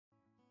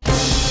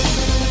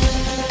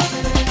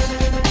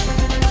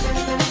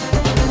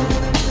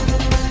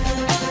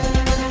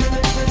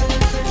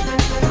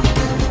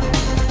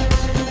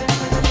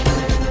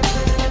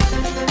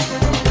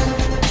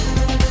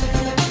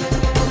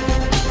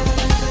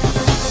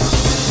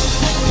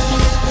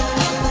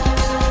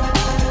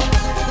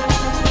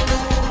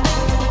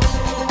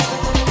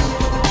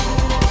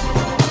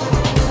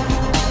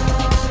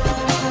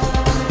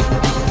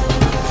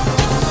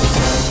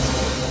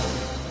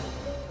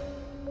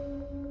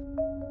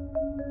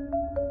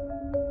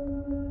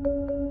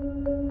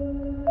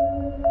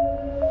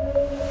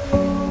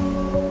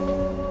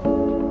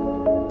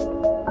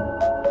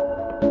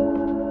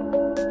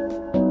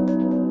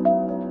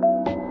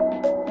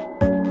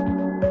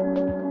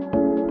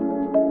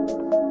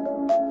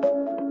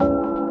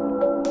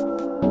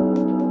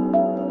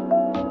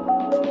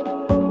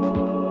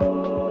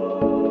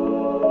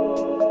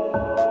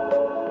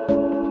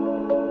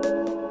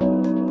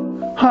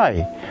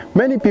why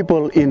many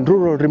people in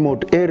rural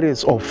remote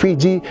areas of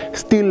Fiji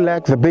still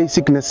lack the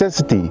basic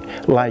necessity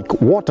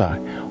like water,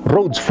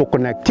 roads for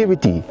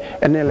connectivity,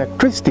 and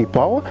electricity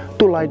power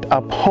to light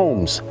up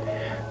homes.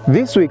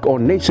 This week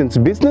on Nation's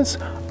Business,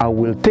 I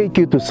will take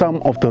you to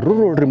some of the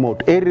rural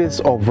remote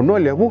areas of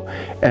Vanua Levu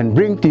and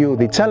bring to you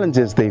the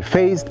challenges they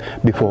faced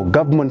before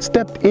government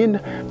stepped in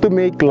to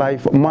make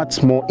life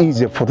much more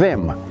easier for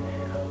them.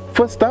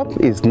 First up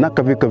is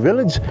Nakavika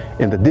Village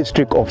in the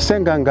district of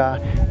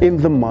Seaqaqa in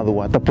the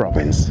Vanua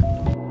Province.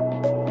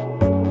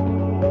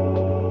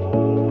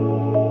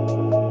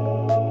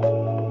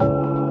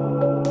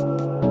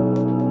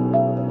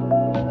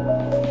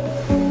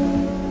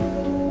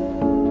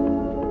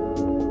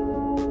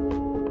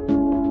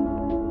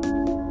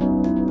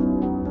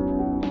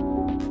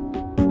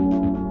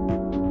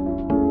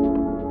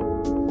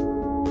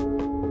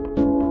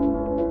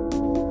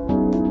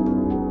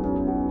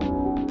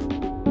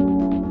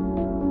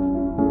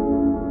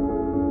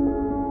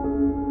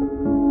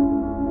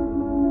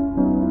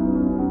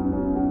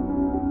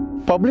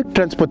 Public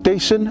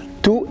transportation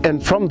to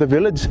and from the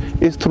village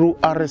is through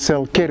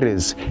RSL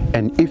carriers,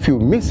 and if you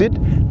miss it,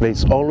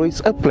 there's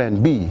always a plan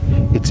B.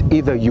 It's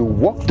either you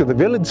walk to the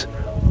village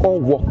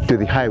or walk to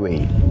the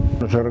highway.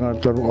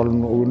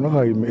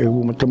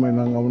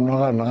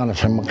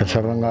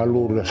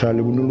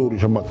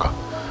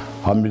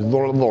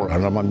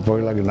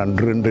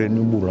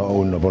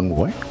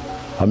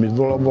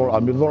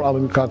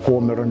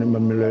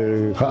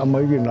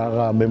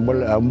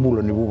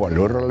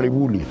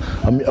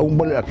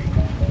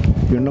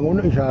 Yung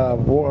nanguna isa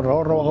po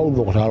raw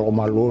ako sa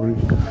malori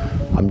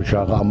ami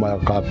sa kama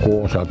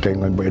kako sa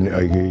tengan ba ini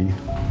ay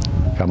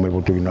sa may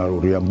puto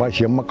ginalori ang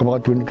basi ang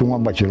makabatu ni tunga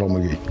basi lang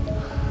magi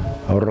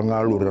orang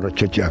ngalur ra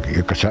cecak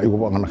kasai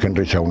ko ang nakin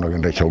resaw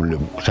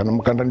lem sana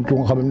makan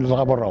tunga kami ni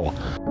sa kaparaw.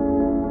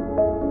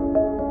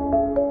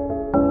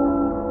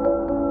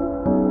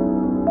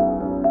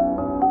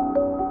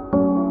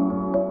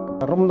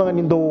 Ramdangan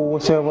indo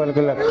sa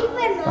walgalak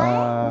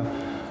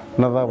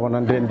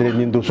nadawanan den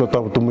indo so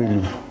taw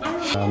tumili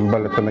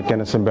balik na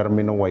kena sember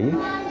minawai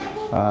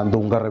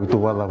donggar itu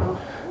wala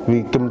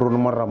wi kemro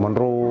maraman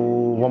ro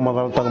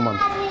wamadal tagman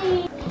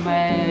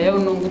mai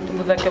eu nungu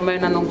tumuda ke mai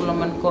nanungu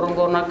laman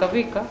korongo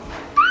Nakavika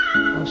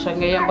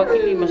sange yang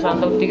bakili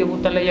masandau 3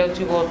 butala yau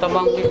cibo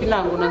tabang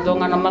pipinangu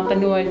nandonga na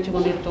matani wai cibo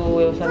itu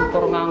eu san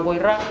koronga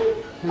ngoira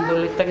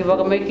ndole taki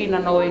baka mai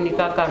kina na wai ni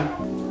kakan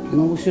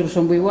nungu sir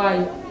sombui wai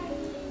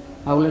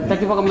aule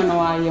taki baka mana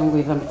wai yang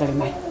ngoi tam tari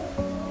mai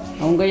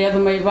au ngai adu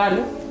mai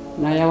vale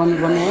na yawan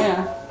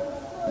Vanua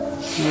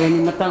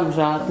Ini matang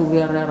sa tu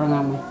biar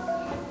ramai.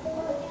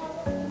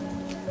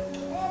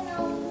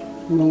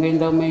 Mungkin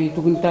dah mai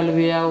tu kintal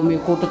biar mai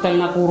kota tal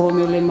nak uro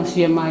mai le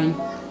masih mai.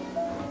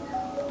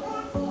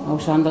 Au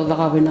sandal dah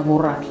kau bina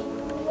borak.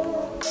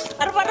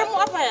 Arpadamu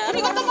apa ya? Ini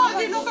kata mau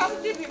di lokal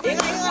TV.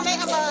 Ini ada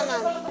apa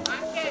nan?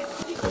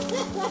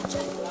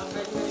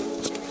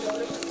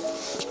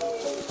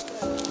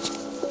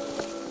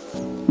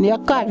 Ni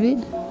akavi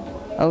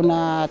au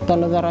na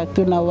taladara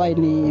tu na wai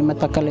ni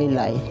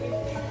matakalilai.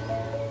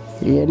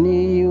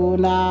 Ini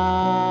una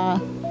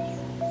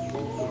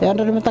yang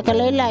dari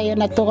matakalila yang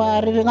natoka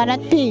ringan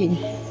nati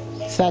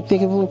sa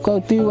tikibu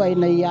kau tiwa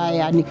ina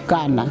ya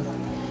nikana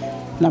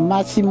na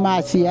masi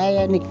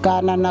ya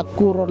nikana na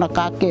kuro na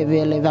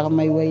kakevele da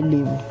mai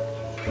wailibu.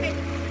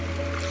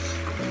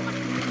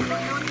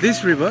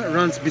 This river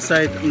runs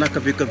beside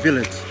Nakavika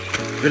Village.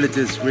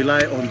 Villagers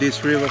rely on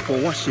this river for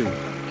washing,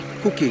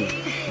 cooking,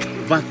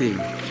 bathing,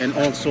 and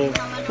also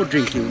for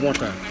drinking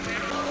water.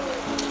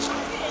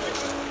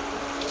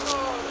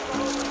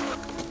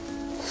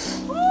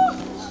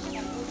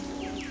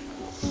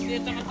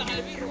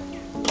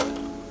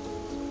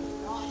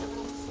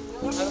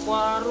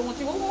 Rumah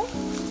cibo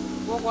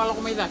ko wala ko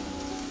may dak.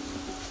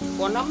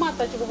 Ko na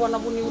mata cibo ko na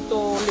buni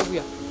uto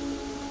lebu ya.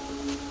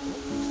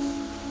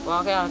 Wa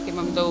kaya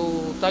kimam daw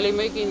tali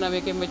may kin na may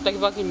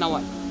tagibakin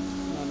nawan.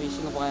 Na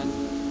bising pa yan.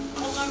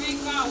 Ko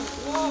kami ka.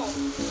 Wo.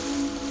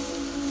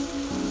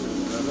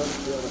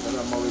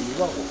 Ala mawili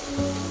ba ko.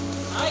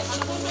 Ay,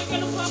 ano ko may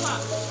kanong papa?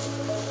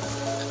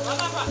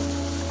 Wala pa.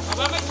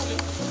 Aba may tuloy.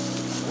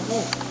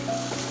 Oo.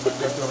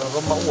 Pagkatira ra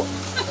mawa.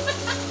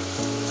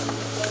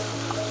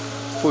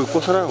 Uy,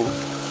 kok sarang?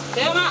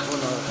 Tema.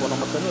 Kona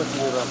matani wa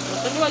tira.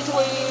 Matani wa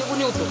chuo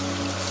buni uto.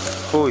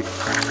 Uy.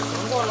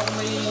 Ngo la ko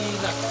may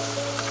dak.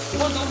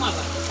 Ko do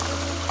mata.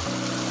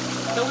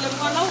 Taw le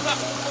ko na uga.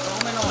 Ko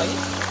may no ai.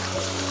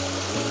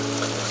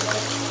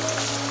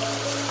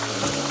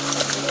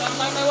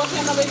 May wa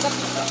na ba dak.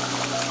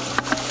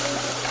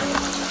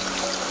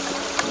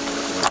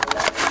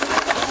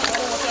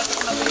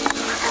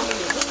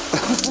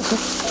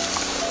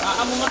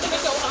 Amo matani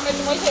ka o may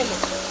tumay selo.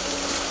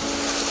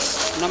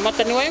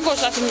 Namata ni waingo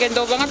sa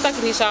singendo banget tak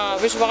ni sa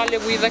wis bakal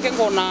lebu ida ken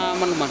kona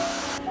manuman.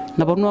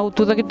 Na Vanua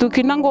utu tak itu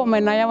kinango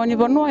mai na yawani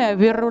Vanua ya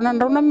biar ronan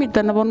rona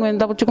mita na Vanua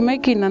enda pucuk mai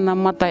kina na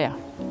mata ya.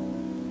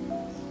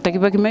 Taki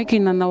bagi mai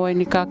kina na wai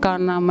ni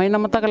kakana mai na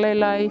mata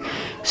kalelai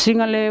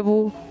singa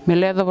lebu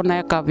meleda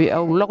bana ya kabi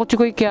au lako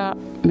chiko ikia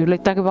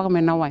melai taki baka mai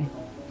na wai.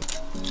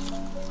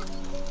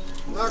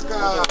 And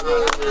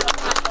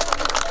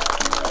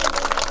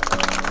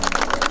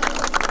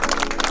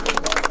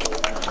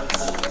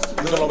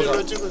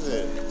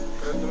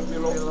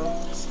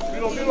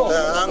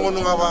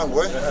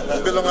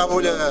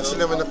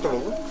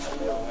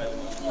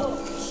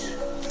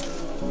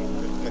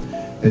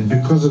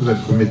because of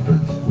that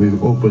commitment,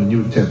 we've opened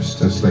new taps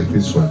just like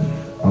this one,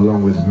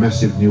 along with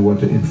massive new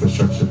water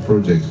infrastructure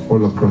projects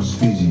all across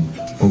Fiji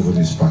over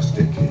this past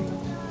decade.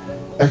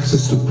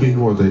 Access to clean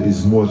water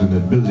is more than a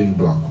building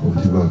block of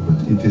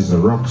development. It is a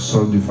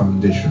rock-solid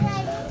foundation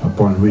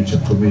upon which a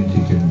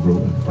community can grow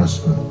and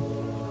prosper.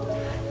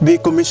 The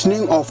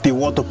commissioning of the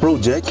water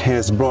project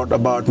has brought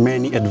about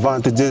many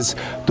advantages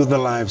to the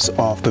lives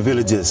of the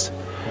villagers.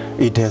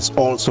 It has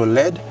also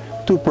led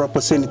to proper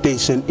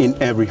sanitation in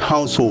every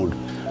household.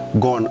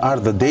 Gone are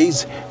the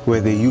days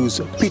where they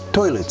use pit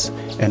toilets,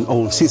 an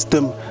old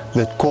system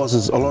that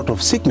causes a lot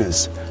of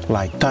sickness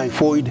like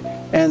typhoid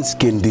and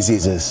skin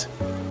diseases.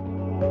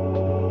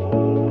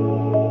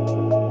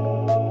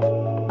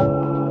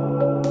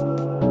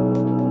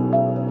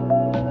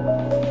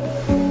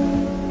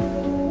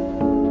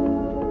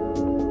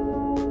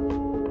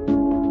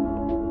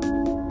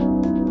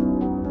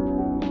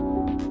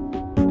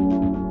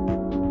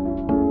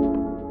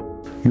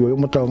 Yo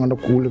matanga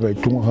kule kai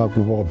tunga ha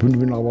ku wa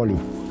Vunimanoca wali.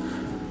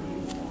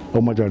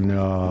 O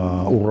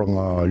matana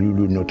uranga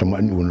lulu no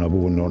tamani una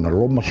bo no na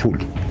loma sul.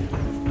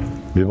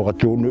 Be ba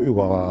ka no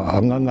iwa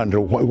anganga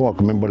ndo ko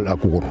ka member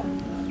akuro.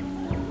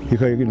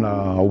 Ikai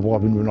kina o ba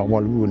Vunimanoca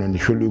wali una ni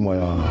shuli ma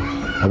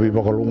ya abi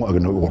ba ka longa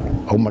agna uro.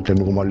 O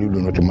matana ko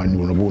malilu no tamani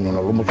una bo no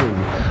na loma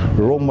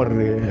sul. Loma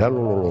re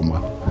halo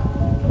loma.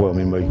 Wa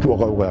mi mai tu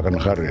ka kana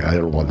khare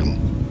ayo ba dum.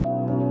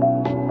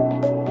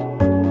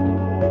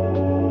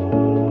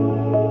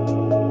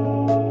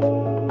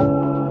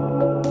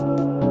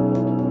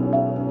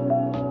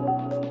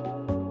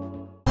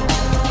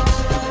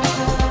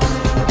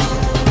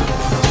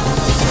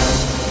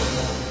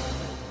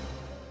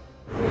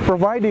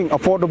 Providing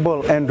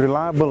affordable and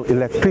reliable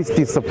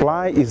electricity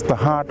supply is the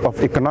heart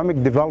of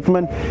economic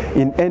development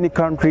in any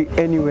country,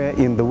 anywhere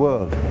in the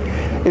world.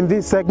 In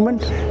this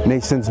segment,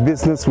 Nation's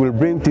Business will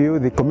bring to you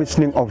the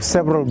commissioning of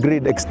several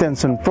grid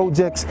extension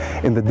projects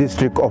in the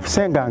district of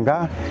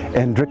Seaqaqa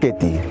and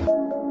Dreketi.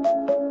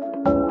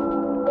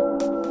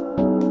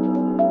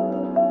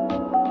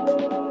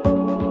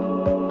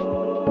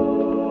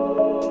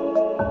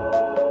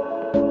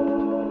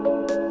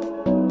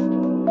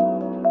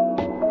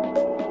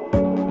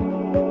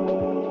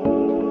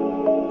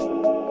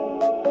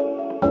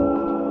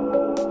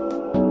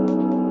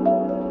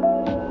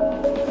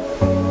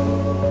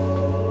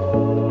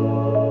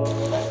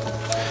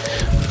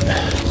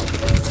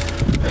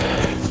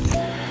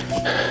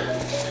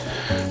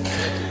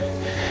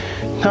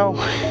 Now,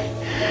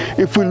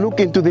 if we look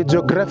into the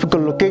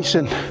geographical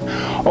location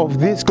of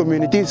these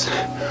communities,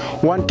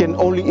 one can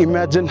only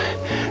imagine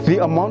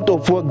the amount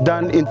of work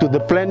done into the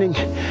planning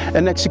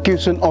and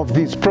execution of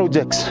these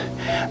projects.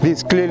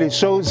 This clearly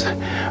shows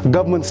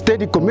government's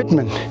steady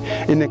commitment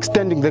in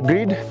extending the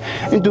grid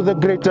into the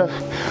greater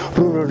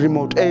rural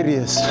remote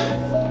areas.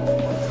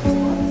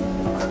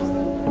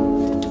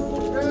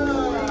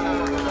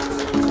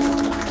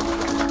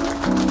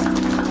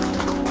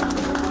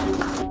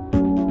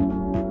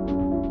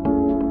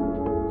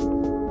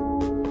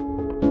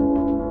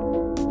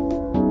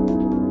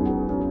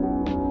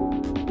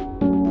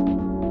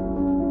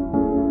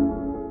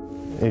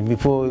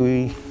 Before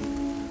we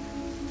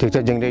take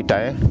the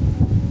generator,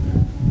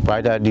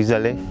 buy the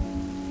diesel,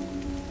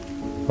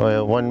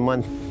 1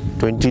 month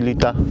 20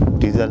 liter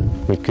diesel,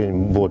 we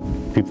can bought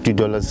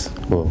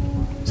 $50 or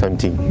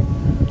something.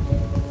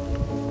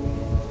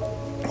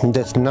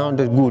 That's now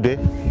the good,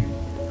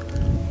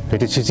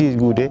 electricity is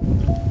good.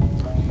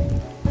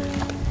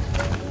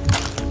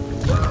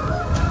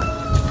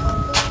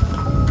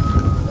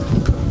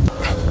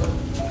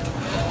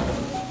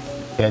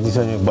 Yeah, this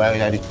one you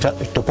buy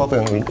top up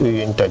and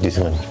we enter this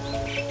one.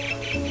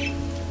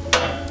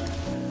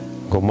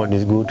 Government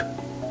is good.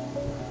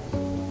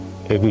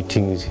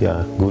 Everything is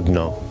here good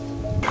now.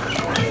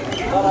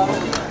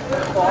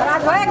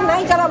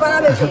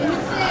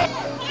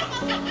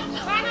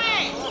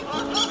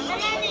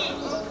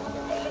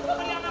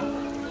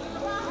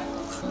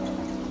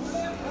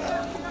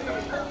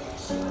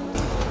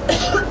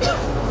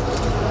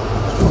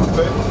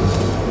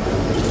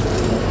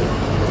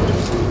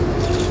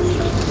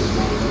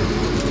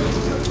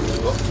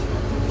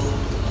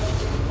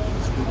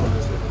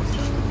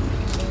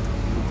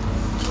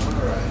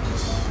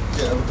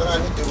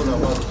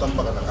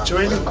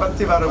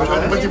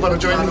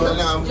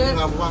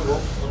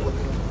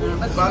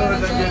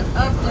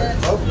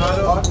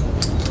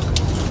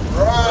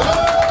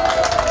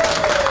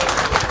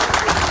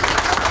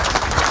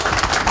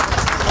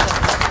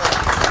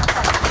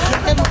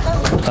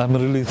 I'm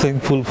really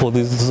thankful for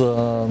this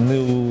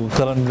new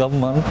current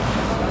government,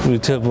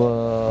 which have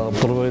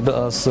provided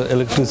us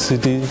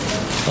electricity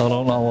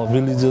around our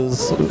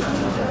villages,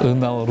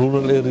 in our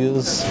rural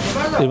areas.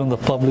 Even the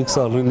publics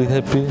are really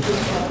happy.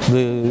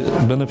 They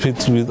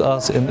benefit with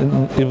us,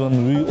 and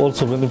even we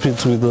also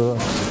benefit with the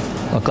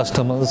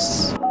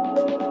customers.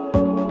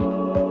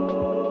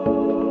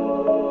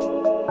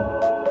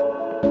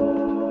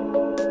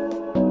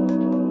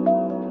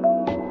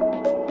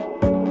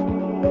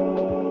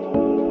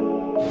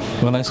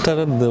 When I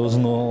started, there was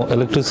no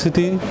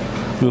electricity.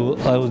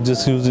 I was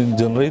just using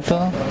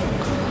generator,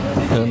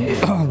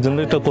 and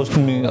generator cost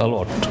me a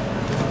lot.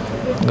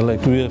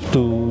 Like we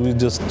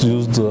just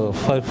used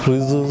 5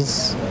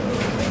 freezers,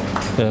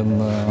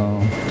 and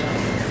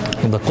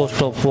the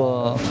cost of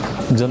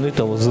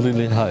generator was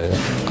really high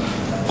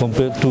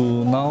compared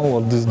to now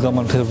what this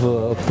government have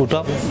put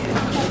up.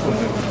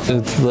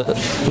 It's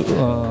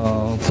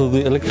through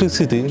the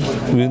electricity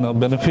we are now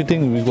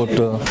benefiting. We got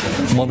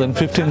more than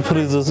 15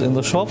 freezers in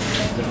the shop,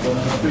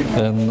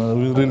 and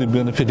we're really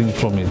benefiting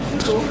from it.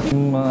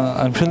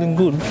 I'm feeling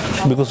good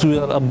because we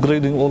are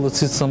upgrading all the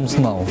systems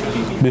now.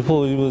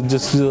 Before we were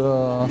just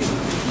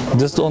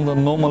on the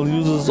normal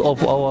uses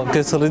of our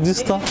cash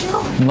register.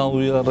 Now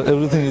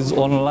everything is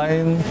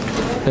online,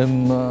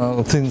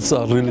 and things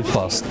are really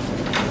fast.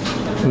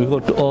 We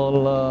got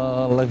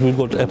all we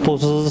got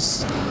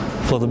apostles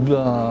for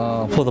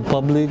the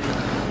public.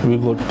 We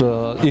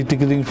got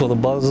e-ticketing for the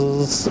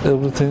buses,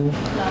 everything,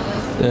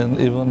 and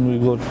even we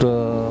got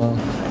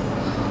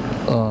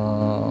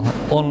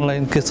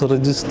online cash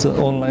register.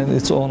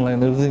 It's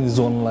online. Everything is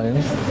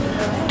online.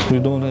 We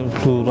don't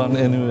have to run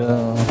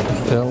anywhere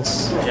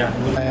else.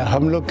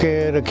 हम लोग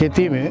के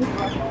रखेती में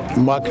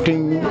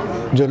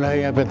marketing जो है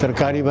यहाँ पे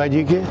तरकारी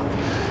भाजी के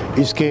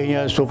इसके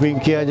यहाँ शॉपिंग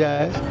किया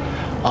जाए,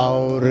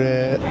 और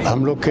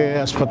हम लोग के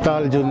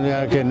अस्पताल जो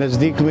यहाँ के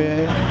नज़दीक में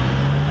है,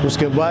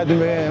 उसके बाद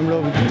में हम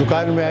लोग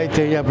दुकान में आए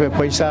थे। यहाँ पे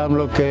पैसा हम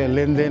लोग के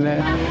लेन देन है,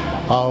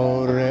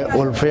 और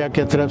ओल्फिया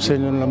के तरफ से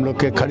जो हम लोग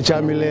के खर्चा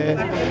मिले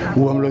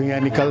वो हम लोग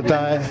यहाँ निकलता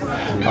है,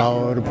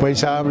 और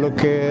पैसा हम लोग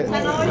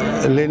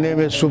के लेने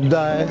में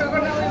सुविधा है।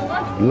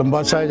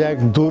 लंबा सा जाए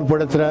दूर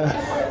पड़ता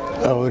रहा,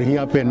 और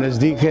यहाँ पे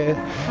नज़दीक है।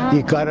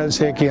 ये कारण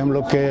से कि हम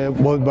लोग के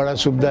बहुत बड़ा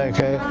सुविधा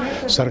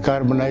है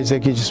सरकार बनाई से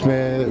कि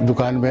जिसमें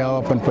दुकान में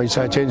आओ, अपन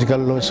पैसा चेंज कर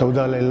लो,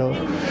 सौदा ले लो,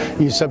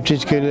 ये सब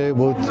चीज़ के लिए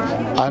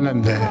बहुत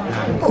आनंद है।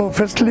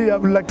 Firstly, I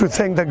would like to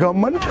thank the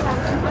government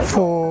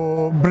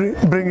for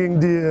bringing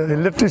the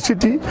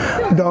electricity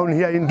down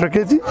here in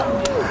Dreketi,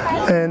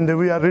 and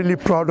we are really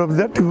proud of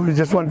that. We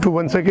just want to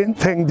once again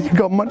thank the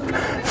government,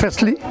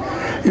 firstly,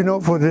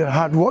 for their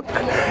hard work.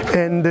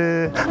 And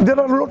there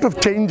are a lot of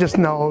changes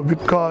now,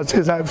 because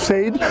as I've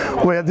said,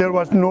 where there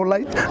was no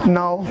light,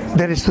 now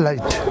there is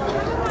light.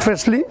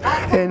 Firstly,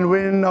 and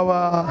when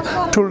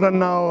our children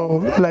now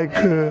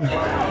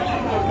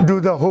do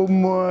the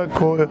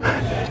homework,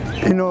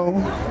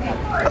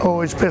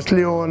 or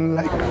especially on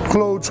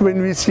clothes,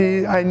 when we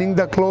see ironing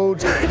the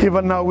clothes,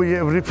 even now we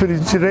have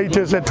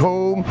refrigerators at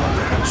home.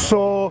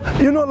 So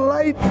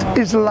light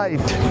is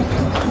light.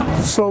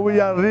 So we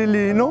are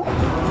really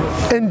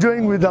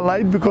enjoying with the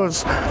light,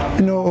 because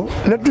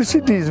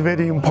electricity is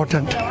very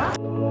important.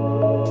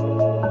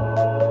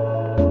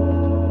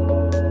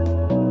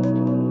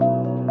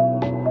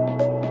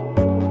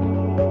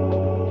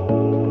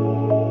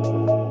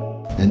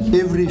 And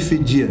every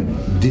Fijian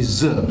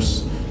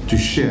deserves to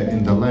share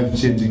in the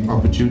life-changing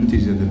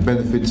opportunities and the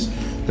benefits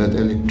that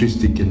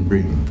electricity can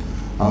bring.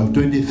 Our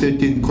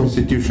 2013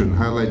 Constitution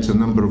highlights a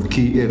number of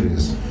key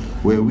areas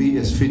where we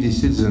as Fiji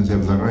citizens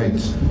have the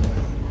rights,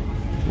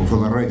 or for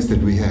the rights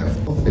that we have.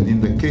 And in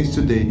the case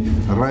today,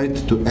 a right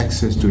to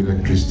access to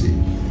electricity.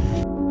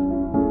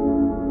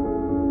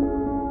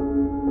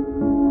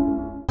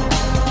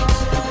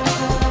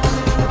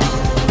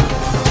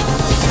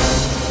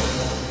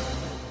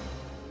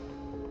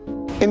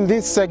 In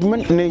this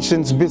segment,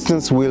 Nation's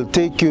Business will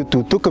take you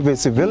to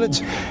Tukavesi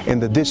Village in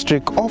the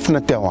District of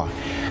Natewa.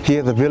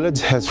 Here the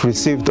village has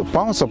received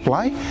power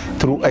supply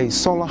through a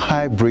solar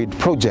hybrid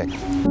project.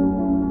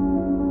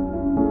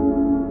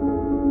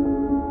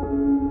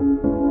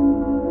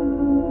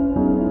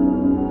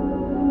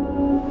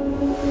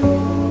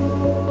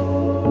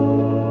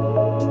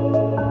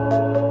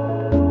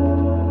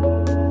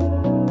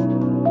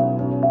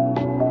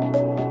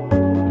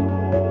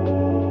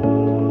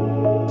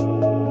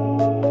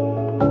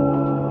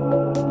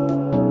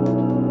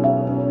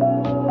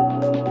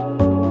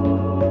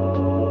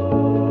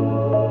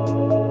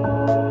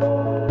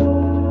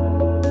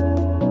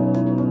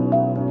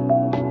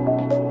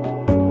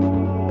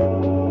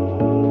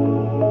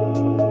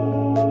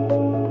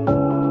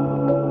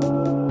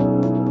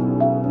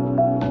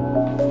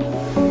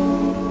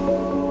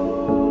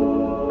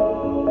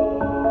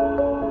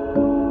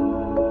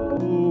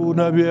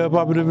 Nabia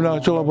Babina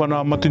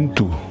Cholabana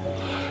Matintu,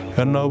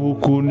 and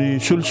Nabukuni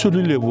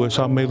Sulsuli Levu,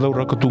 some may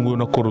Laura Katungu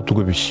na Koro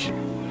Tukavesi.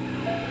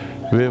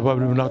 We have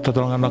Babina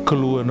Tatana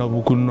Kalu and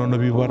Abukun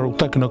Nabi Varok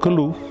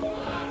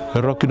Takanakalu,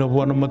 a rocking of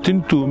one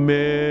Matintu,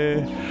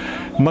 me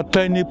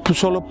Mata ini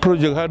solar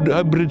project,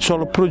 hybrid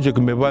solar project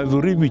me vai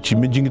duri bici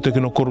menjingita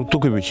kena koru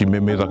Tukavesi me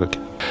dagaki.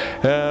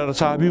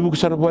 Sabi bu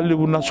kisar bali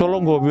bu na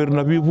solongo ber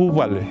na bibu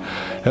bale.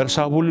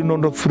 Sabuli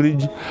nonda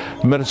fridge,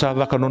 mer sa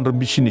daka nonda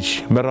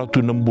bisnis,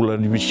 meratu 6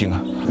 bulan di bisinga.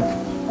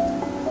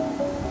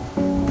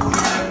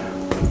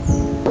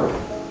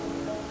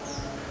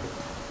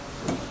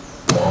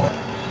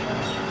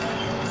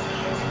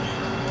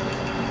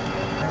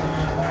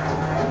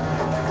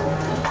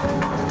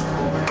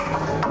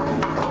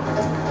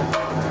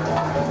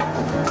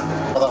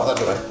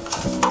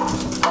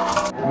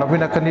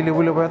 Napina kanili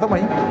boleh apa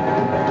mai?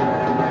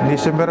 Ni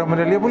sembara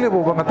mana boleh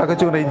bawa bangat agak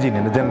cuma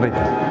engine na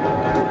generator.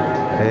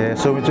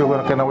 So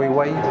mencoba kena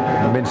wai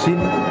bensin.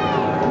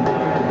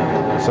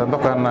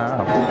 Santok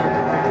karena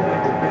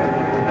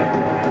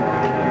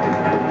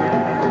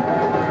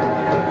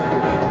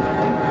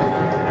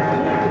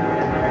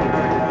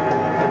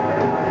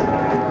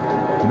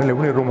Mele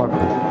rumah.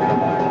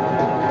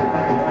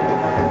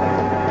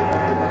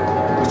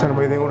 Sana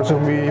mai tengok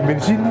sumi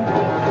bensin.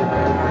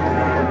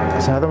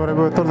 Saya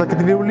mereka betul tak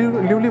liu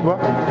ba.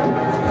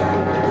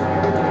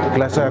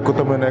 Kelas aku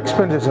temen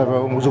expenses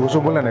apa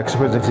musuh bulan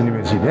expenses ini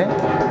bensin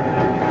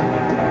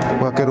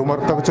pakai rumah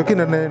tak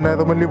cokin na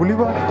temen liu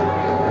ba.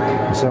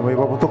 Saya mai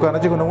bawa tukan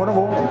aja kena mana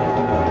bo.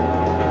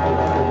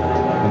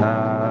 Na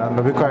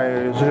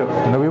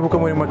nabi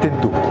bukan mau matin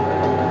tu.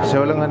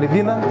 Saya ulang ani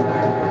dina.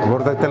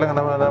 Baru tak telang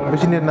nama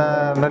bensin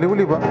na liu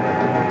ba.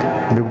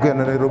 Bukan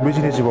na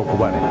bensin si bawa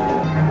kubane.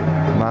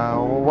 Na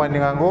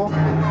wani nganggo.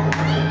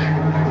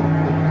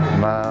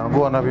 Na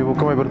gua na bibu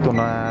kami bertu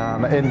na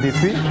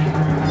NDP,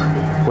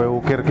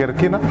 kau ker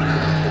kina,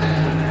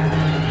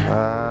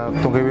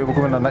 tunggu bibu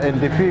kami na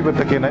NDP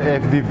betul na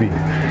FDB,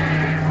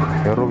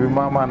 Robi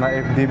mama na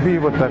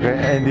FDB betul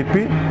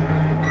NDP,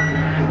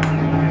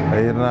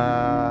 na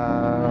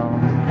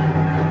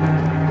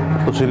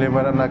tu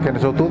silima na kena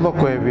satu tu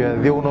kau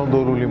dia unon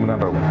dulu lima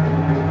ragu,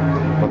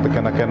 betul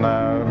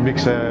kena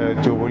mixa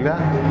coba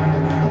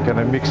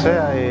kena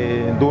mixa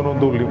unon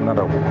dulu lima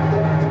ragu,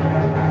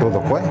 tu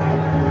kau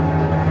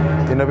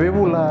ina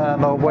bebula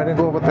na buani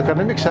go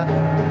batakan mixa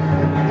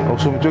o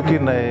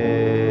sumjukin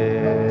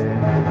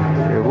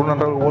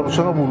runan ragu wal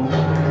sanga bulu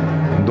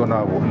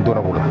dona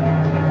bula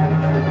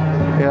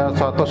ya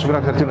satu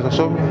sebenarnya kerja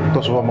somi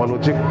to so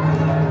malojik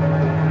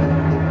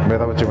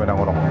meta bace menang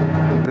orang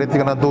berarti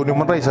kana doni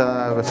menrai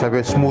sa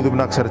smooth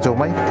benak ser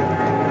comai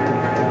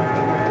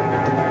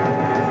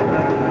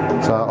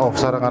sa off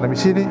sarangan di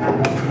sini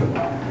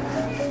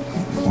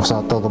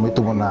sa to kami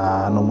itu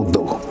mana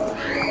nomudo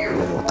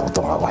to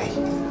awai.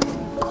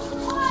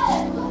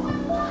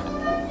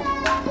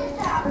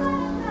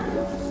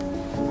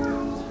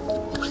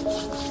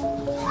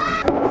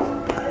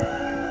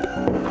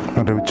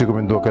 Ada bici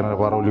komendo kena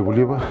parau libu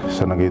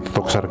sana gitu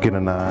tok sarkina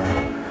na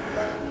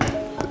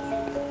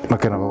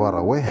kena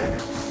parau we.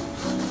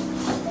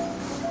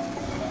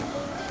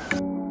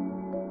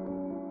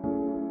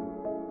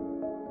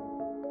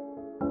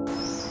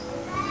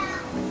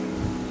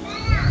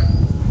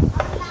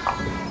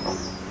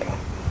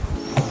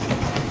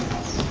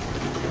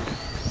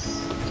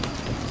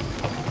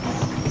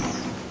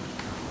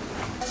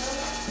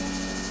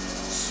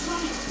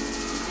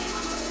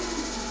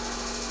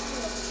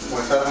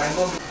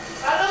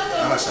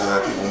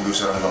 Sa tipong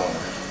lusa ng lang.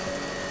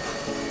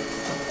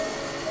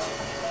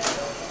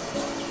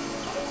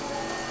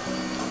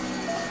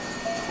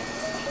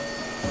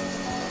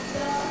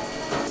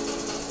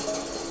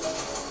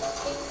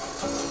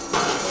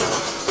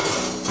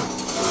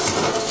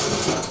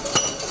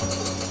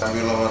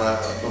 Kami lamara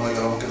tumay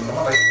lang kin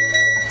naman ay.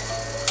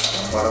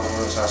 Para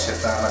mo sa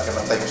set na natin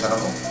ang time sana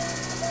mo.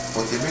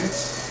 40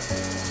 minutes.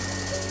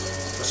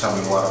 Terus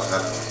sambil warak sa.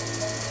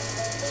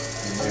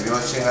 Hindi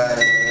watching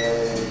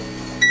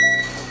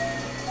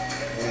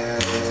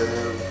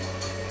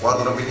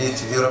quando non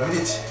venite, io non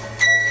venite.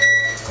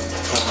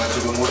 Come ci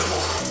vuoi morire?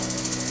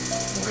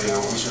 Perché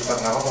ho visto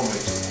tornava come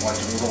ma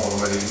ci vuoi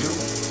morire di più.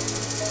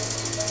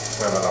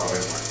 Poi me la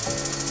avevo.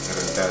 Per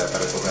entrare a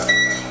fare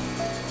come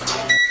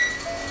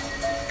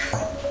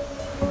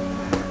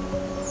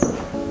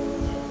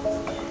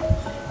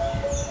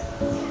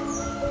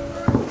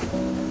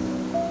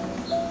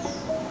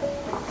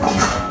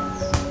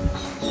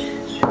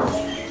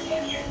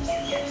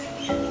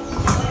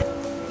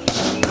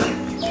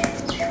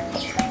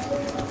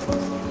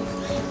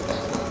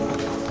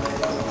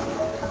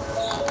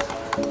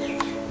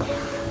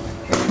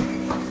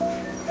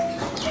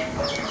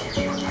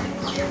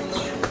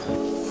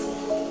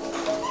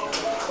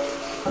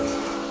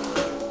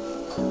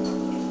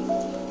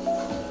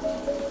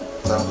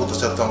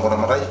putus jatuh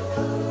orang marai.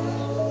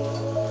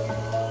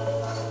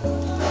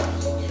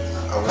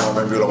 Aku mau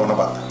main bola mana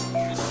pak?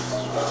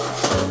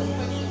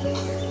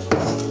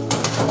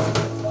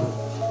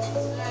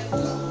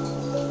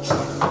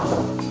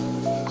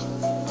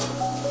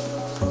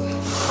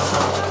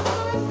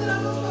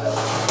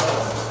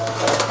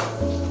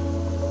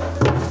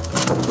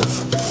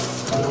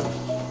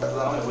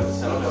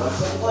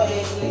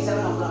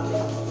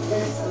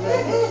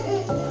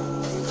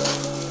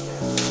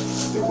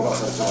 Dia pulang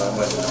saya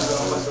cuma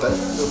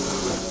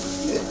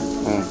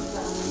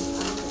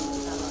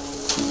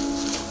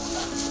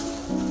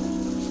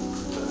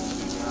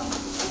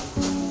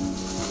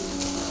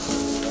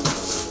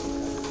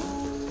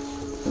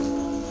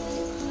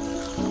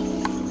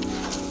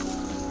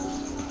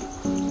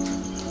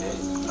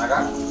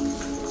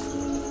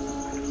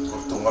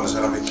tunggal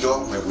sana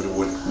mikyo me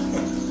buri-buri.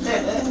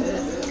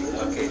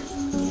 Oke.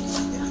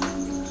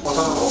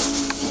 Kota lo.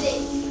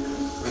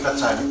 Kita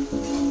cari.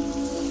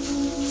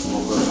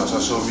 Moga sasa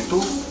suami itu.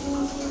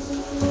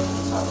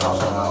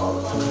 Sama.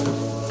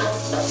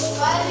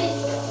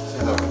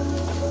 Siapa?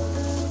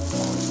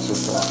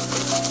 Susah.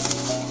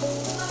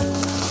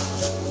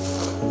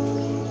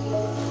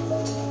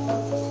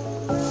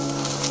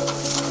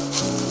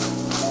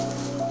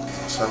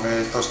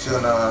 Sampai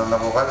tostio na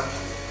bokal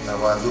na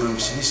banduru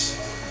bisnis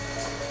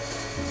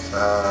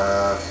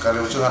kali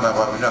ucu na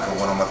babina ko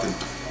mona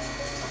matintu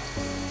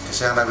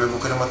kasi na bebu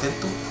ko na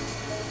matintu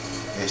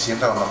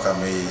sinta na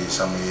kami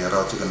sami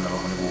rauti kan na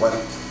moni buwari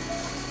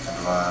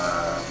kana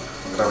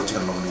rauti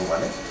kan na moni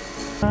buwari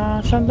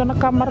Santo na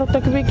kamar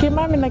utak wiki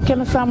mami na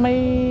kena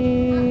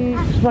samai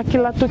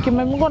wakilatu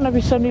kima mingo na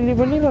bisa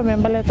niliba-liba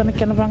membaleta na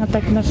kena banget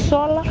tak na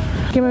sola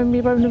kima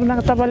mi pa na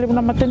katabali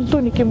na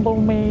matentu ni kimbo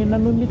may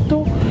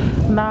nanumitu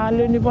na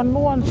leo ni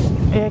Vanua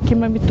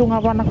kima mitu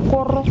nga wana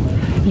koro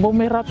bo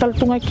may ratal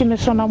tunga kina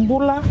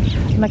sonambula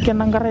na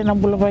kena ngaray na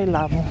bula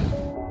bailamo.